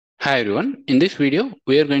Hi everyone. In this video,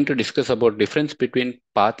 we are going to discuss about difference between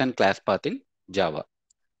path and class path in Java.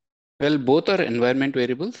 Well, both are environment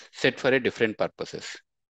variables set for a different purposes.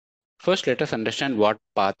 First, let us understand what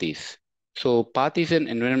path is. So path is an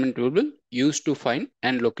environment variable used to find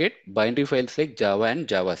and locate binary files like Java and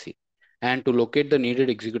Javac and to locate the needed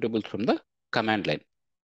executables from the command line.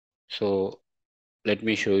 So let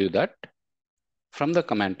me show you that. From the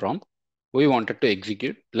command prompt, we wanted to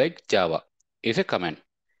execute like Java is a command.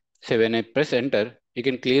 So when I press enter, you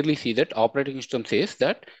can clearly see that operating system says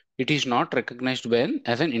that it is not recognized by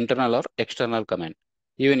as an internal or external command.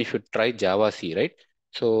 Even if you try Java C, right?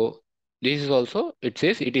 So this is also, it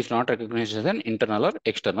says it is not recognized as an internal or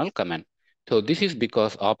external command. So this is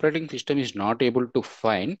because operating system is not able to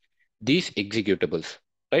find these executables,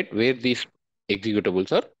 right? Where these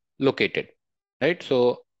executables are located, right?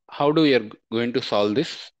 So how do we are going to solve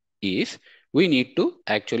this is we need to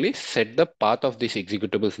actually set the path of these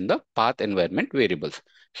executables in the path environment variables.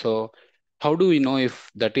 So how do we know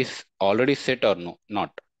if that is already set or no,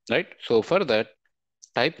 not, right? So for that,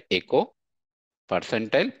 type echo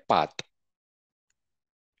percentile path.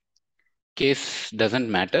 Case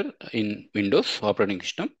doesn't matter in Windows operating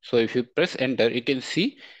system. So if you press enter, you can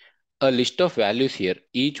see a list of values here,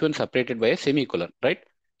 each one separated by a semicolon, right?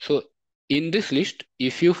 So in this list,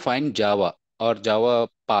 if you find Java or Java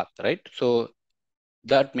path, right? So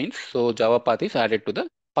that means so Java path is added to the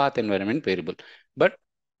path environment variable, but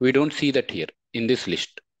we don't see that here in this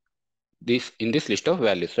list, in this list of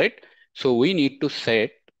values, right? So we need to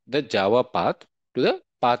set the Java path to the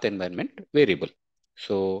path environment variable.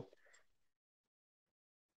 So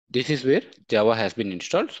this is where Java has been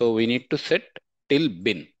installed. So we need to set till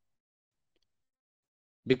bin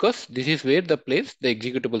because this is where the place the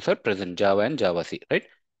executables are present, Java and Javac, right?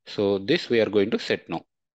 So this we are going to set now.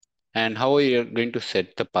 And how we are going to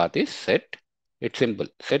set the path is set. It's simple.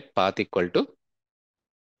 Set path equal to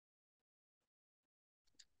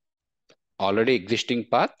already existing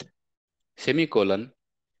path, semicolon,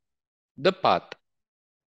 the path,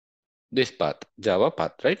 this path, Java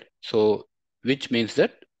path, right? So, which means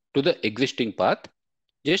that to the existing path,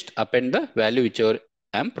 just append the value whichever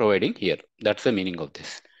I'm providing here. That's the meaning of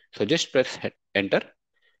this. So just press enter.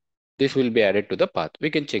 This will be added to the path. We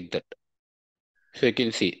can check that. So you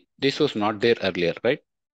can see this was not there earlier, right?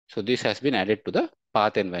 So this has been added to the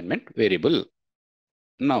path environment variable.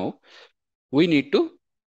 Now we need to,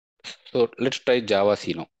 so let's try Java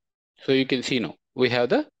C now. So you can see now we have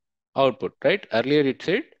the output, right? Earlier it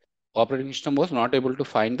said operating system was not able to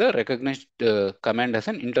find the recognized command as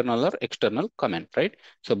an internal or external command, right?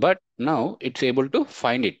 So, but now it's able to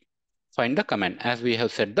find it, find the command as we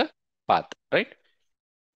have set the path, right?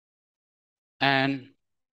 And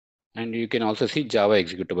you can also see Java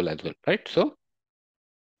executable as well, right? So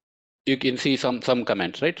you can see some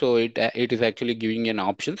commands, right? So it is actually giving an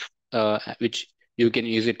options which you can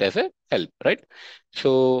use it as a help, right?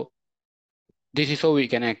 So this is how we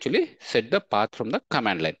can actually set the path from the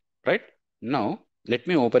command line, right? Now, let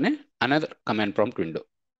me open another command prompt window.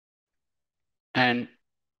 And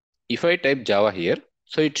if I type Java here,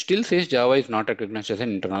 so it still says Java is not recognized as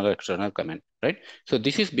an internal or external command, right? So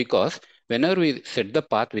this is because whenever we set the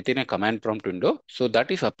path within a command prompt window, so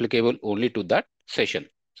that is applicable only to that session.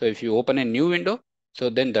 So if you open a new window, so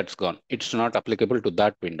then that's gone. It's not applicable to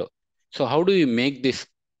that window. So how do we make this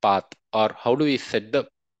path or how do we set the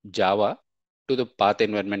Java to the path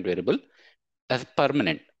environment variable as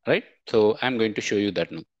permanent, right? So I'm going to show you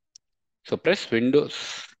that now. So press Windows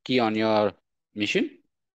key on your machine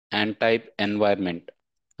and type environment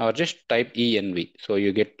or just type env. So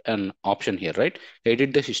you get an option here, right?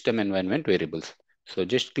 Edit the system environment variables. So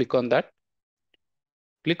just click on that.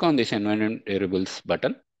 Click on this environment variables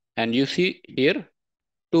button and you see here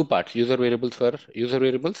two parts, user variables for user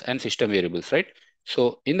variables and system variables, right?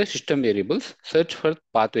 So in the system variables, search for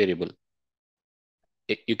path variable.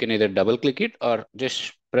 You can either double click it or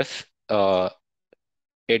just press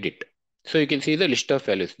edit. So you can see the list of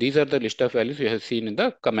values. These are the list of values you have seen in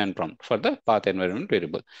the command prompt for the path environment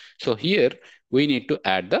variable. So here we need to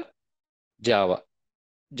add the Java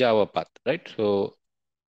path, right? So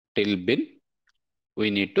till bin,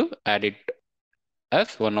 we need to add it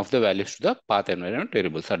as one of the values to the path environment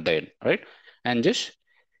variables at the end, right? And just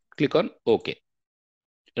click on OK,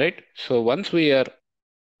 right? So once we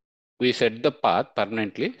set the path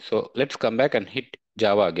permanently. So let's come back and hit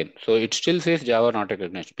Java again. So it still says Java not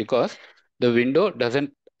recognized because the window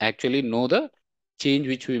doesn't actually know the change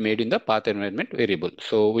which we made in the path environment variable.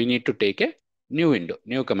 So we need to take a new window,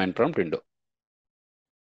 new command prompt window.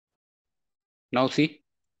 Now see,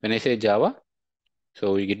 when I say Java,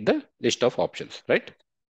 so we get the list of options, right?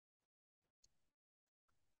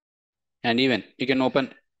 And even you can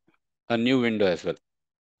open a new window as well.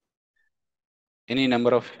 Any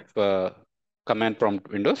number of command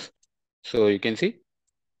prompt windows. So you can see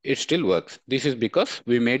it still works. This is because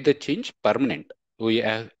we made the change permanent. We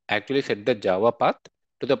have actually set the Java path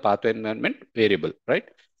to the path environment variable, right?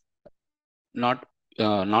 Not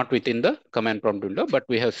within the command prompt window, but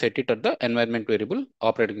we have set it at the environment variable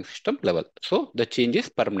operating system level. So the change is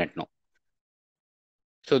permanent now.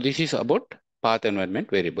 So this is about path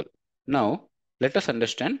environment variable. Now let us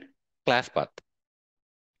understand class path.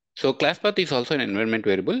 So class path is also an environment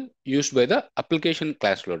variable used by the application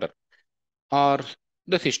class loader or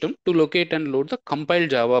the system to locate and load the compiled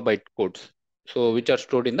Java bytecodes, so which are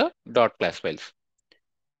stored in the .class files.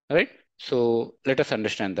 Right? So let us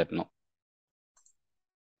understand that now.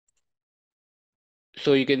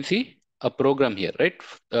 So you can see a program here, right?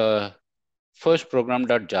 First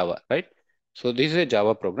program.java, right? So this is a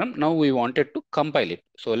Java program. Now we wanted to compile it.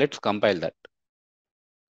 So let's compile that.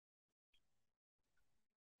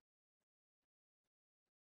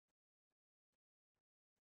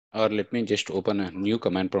 Or let me just open a new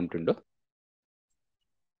command prompt window.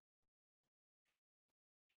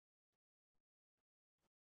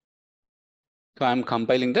 So I'm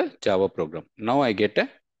compiling the Java program. Now I get a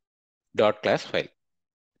 .class file.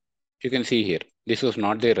 You can see here, this was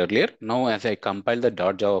not there earlier. Now as I compile the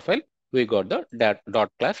 .java file, we got the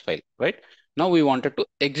 .class file, right? Now we wanted to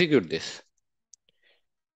execute this.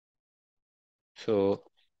 So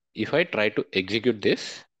if I try to execute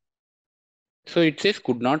this, so it says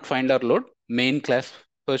could not find or load main class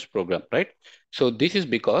first program, right? So this is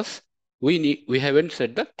because we haven't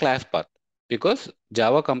set the class path, because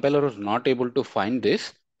Java compiler was not able to find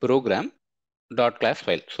this program .class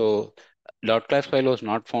file. So .class file was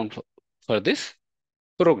not found for this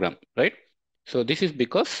program, right? So this is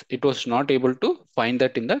because it was not able to find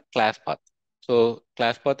that in the class path. So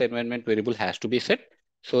class path environment variable has to be set.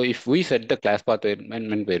 So if we set the class path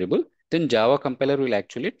environment variable, then Java compiler will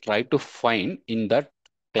actually try to find in that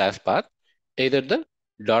class path either the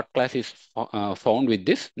dot class is found with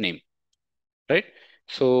this name, right?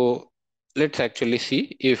 So let's actually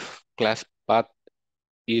see if class path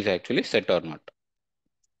is actually set or not.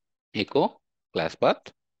 Echo class path.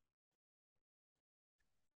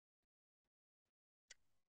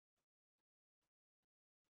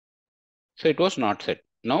 So it was not set.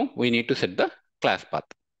 Now we need to set the class path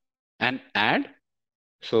and add.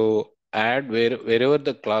 So add wherever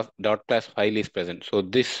the class file is present. So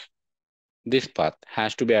this path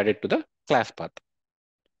has to be added to the class path.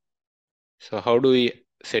 So how do we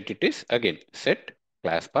set it is again set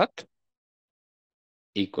class path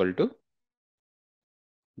equal to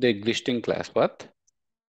the existing class path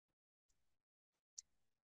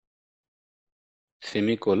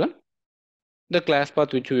semicolon the class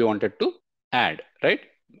path which we wanted to add, right?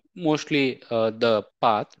 Mostly the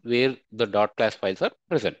path where the .class files are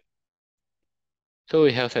present. So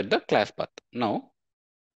we have set the class path. Now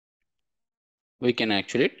we can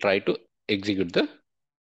actually try to execute the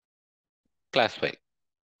class file.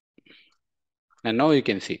 And now you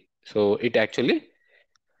can see. So it actually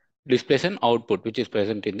displays an output which is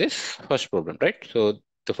present in this first program, right? So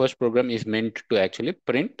the first program is meant to actually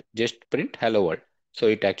just print hello world. So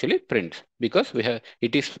it actually prints because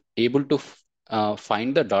it is able to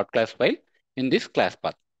find the .class file in this class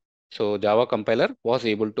path. So Java compiler was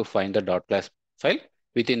able to find the .class file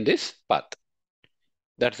within this path.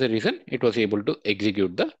 That's the reason it was able to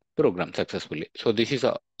execute the program successfully. So this is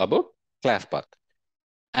about class path.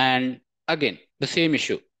 And again, the same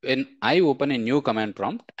issue. When I open a new command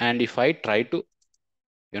prompt and if I try to,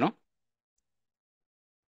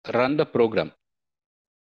 run the program.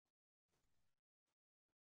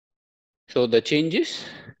 So the change is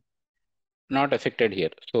not affected here.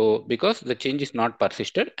 So because the change is not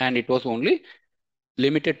persisted and it was only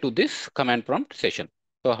limited to this command prompt session.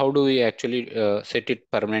 So how do we actually set it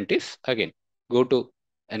permanent is again, go to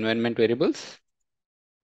environment variables.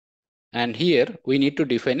 And here we need to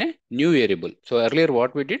define a new variable. So earlier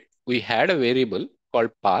what we did, we had a variable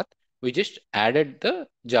called path. We just added the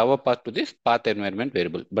Java path to this path environment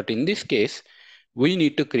variable. But in this case, we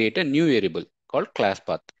need to create a new variable called class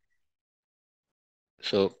path.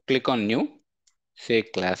 So click on new, say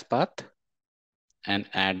class path and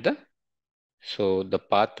add the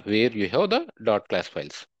path where you have the .class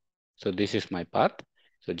files. So this is my path.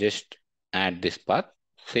 So just add this path,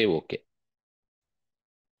 say OK.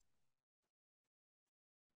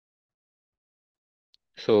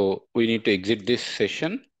 So we need to exit this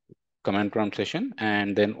session, command prompt session,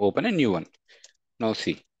 and then open a new one. Now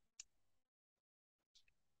see,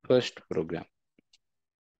 first program.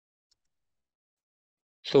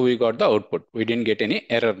 So we got the output. We didn't get any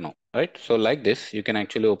error now. right? So like this, you can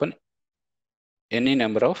actually open any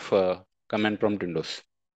number of command prompt windows.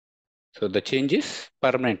 So the change is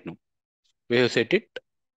permanent now. We have set it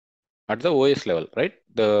at the OS level, right?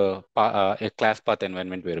 A class path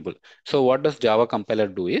environment variable. So what does Java compiler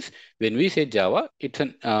do is when we say Java, it's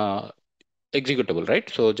an executable, right?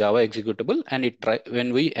 So Java executable, and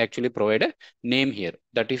when we actually provide a name here,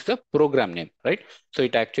 that is the program name, right? So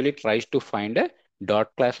it actually tries to find a dot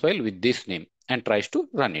class file with this name and tries to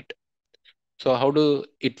run it. So how do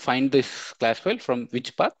it find this class file from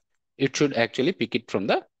which path? It should actually pick it from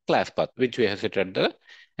the class path, which we have set at the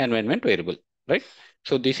environment variable, right?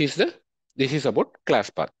 So this is about class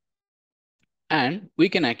path, and we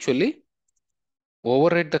can actually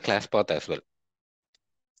override the class path as well.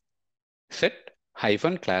 Set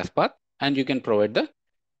hyphen class path, and you can provide the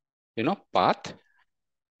path,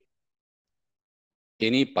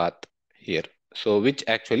 any path here. So which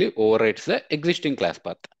actually overrides the existing class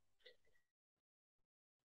path.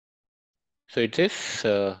 So it says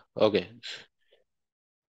okay,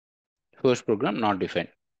 first program not defined.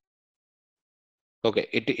 Okay,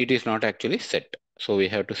 it is not actually set. So we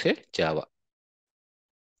have to say Java.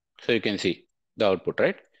 So you can see the output,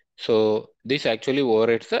 right? So this actually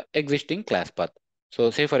overrides the existing class path.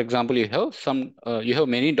 So say for example, you have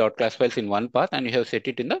many dot class files in one path and you have set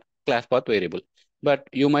it in the class path variable, but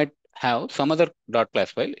you might have some other dot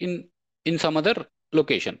class file in some other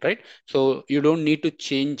location, right? So you don't need to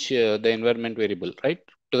change the environment variable, right,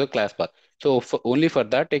 to the class path. So only for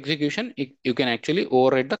that execution, you can actually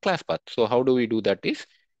override the class path. So how do we do that is,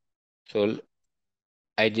 so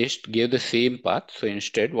I just gave the same path. So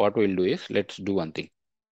instead, what we'll do is let's do one thing.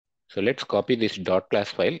 So let's copy this dot class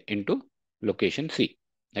file into location C,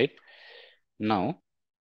 right? Now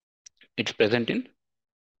it's present in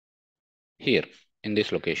here in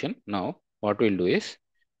this location. Now what we'll do is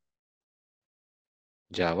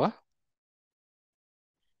Java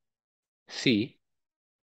C.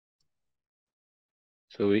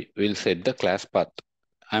 So we will set the class path.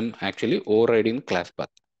 I'm actually overriding class path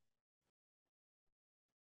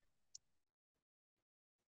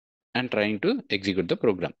and trying to execute the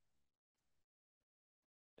program.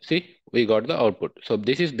 See, we got the output. So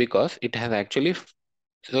this is because it has actually,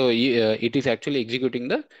 it is actually executing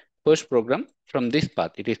the first program from this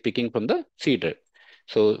path. It is picking from the C drive.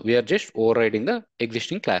 So we are just overriding the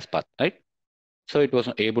existing class path, right? So it was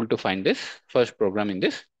able to find this first program in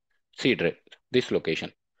this C drive, this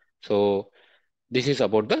location. So this is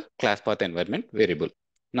about the class path environment variable.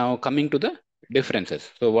 Now coming to the differences.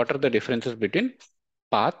 So what are the differences between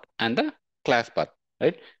path and the class path,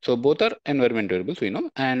 right? So both are environment variables, we know.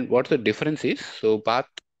 And what the difference is, so path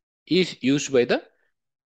is used by the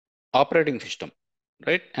operating system,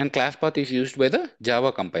 right? And class path is used by the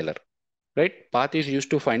Java compiler, right? Path is used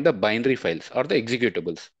to find the binary files or the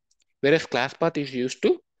executables, whereas class path is used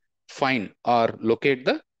to find or locate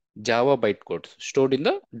the Java bytecodes stored in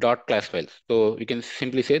the dot class files. So you can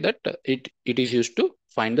simply say that it is used to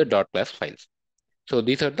find the dot class files. So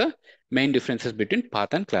these are the main differences between path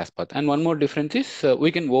and class path. And one more difference is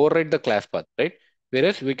we can override the class path, right?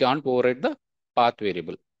 Whereas we can't override the path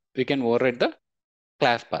variable. We can override the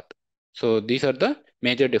class path. So these are the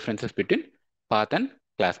major differences between path and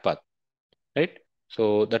class path, right?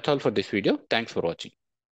 So that's all for this video. Thanks for watching.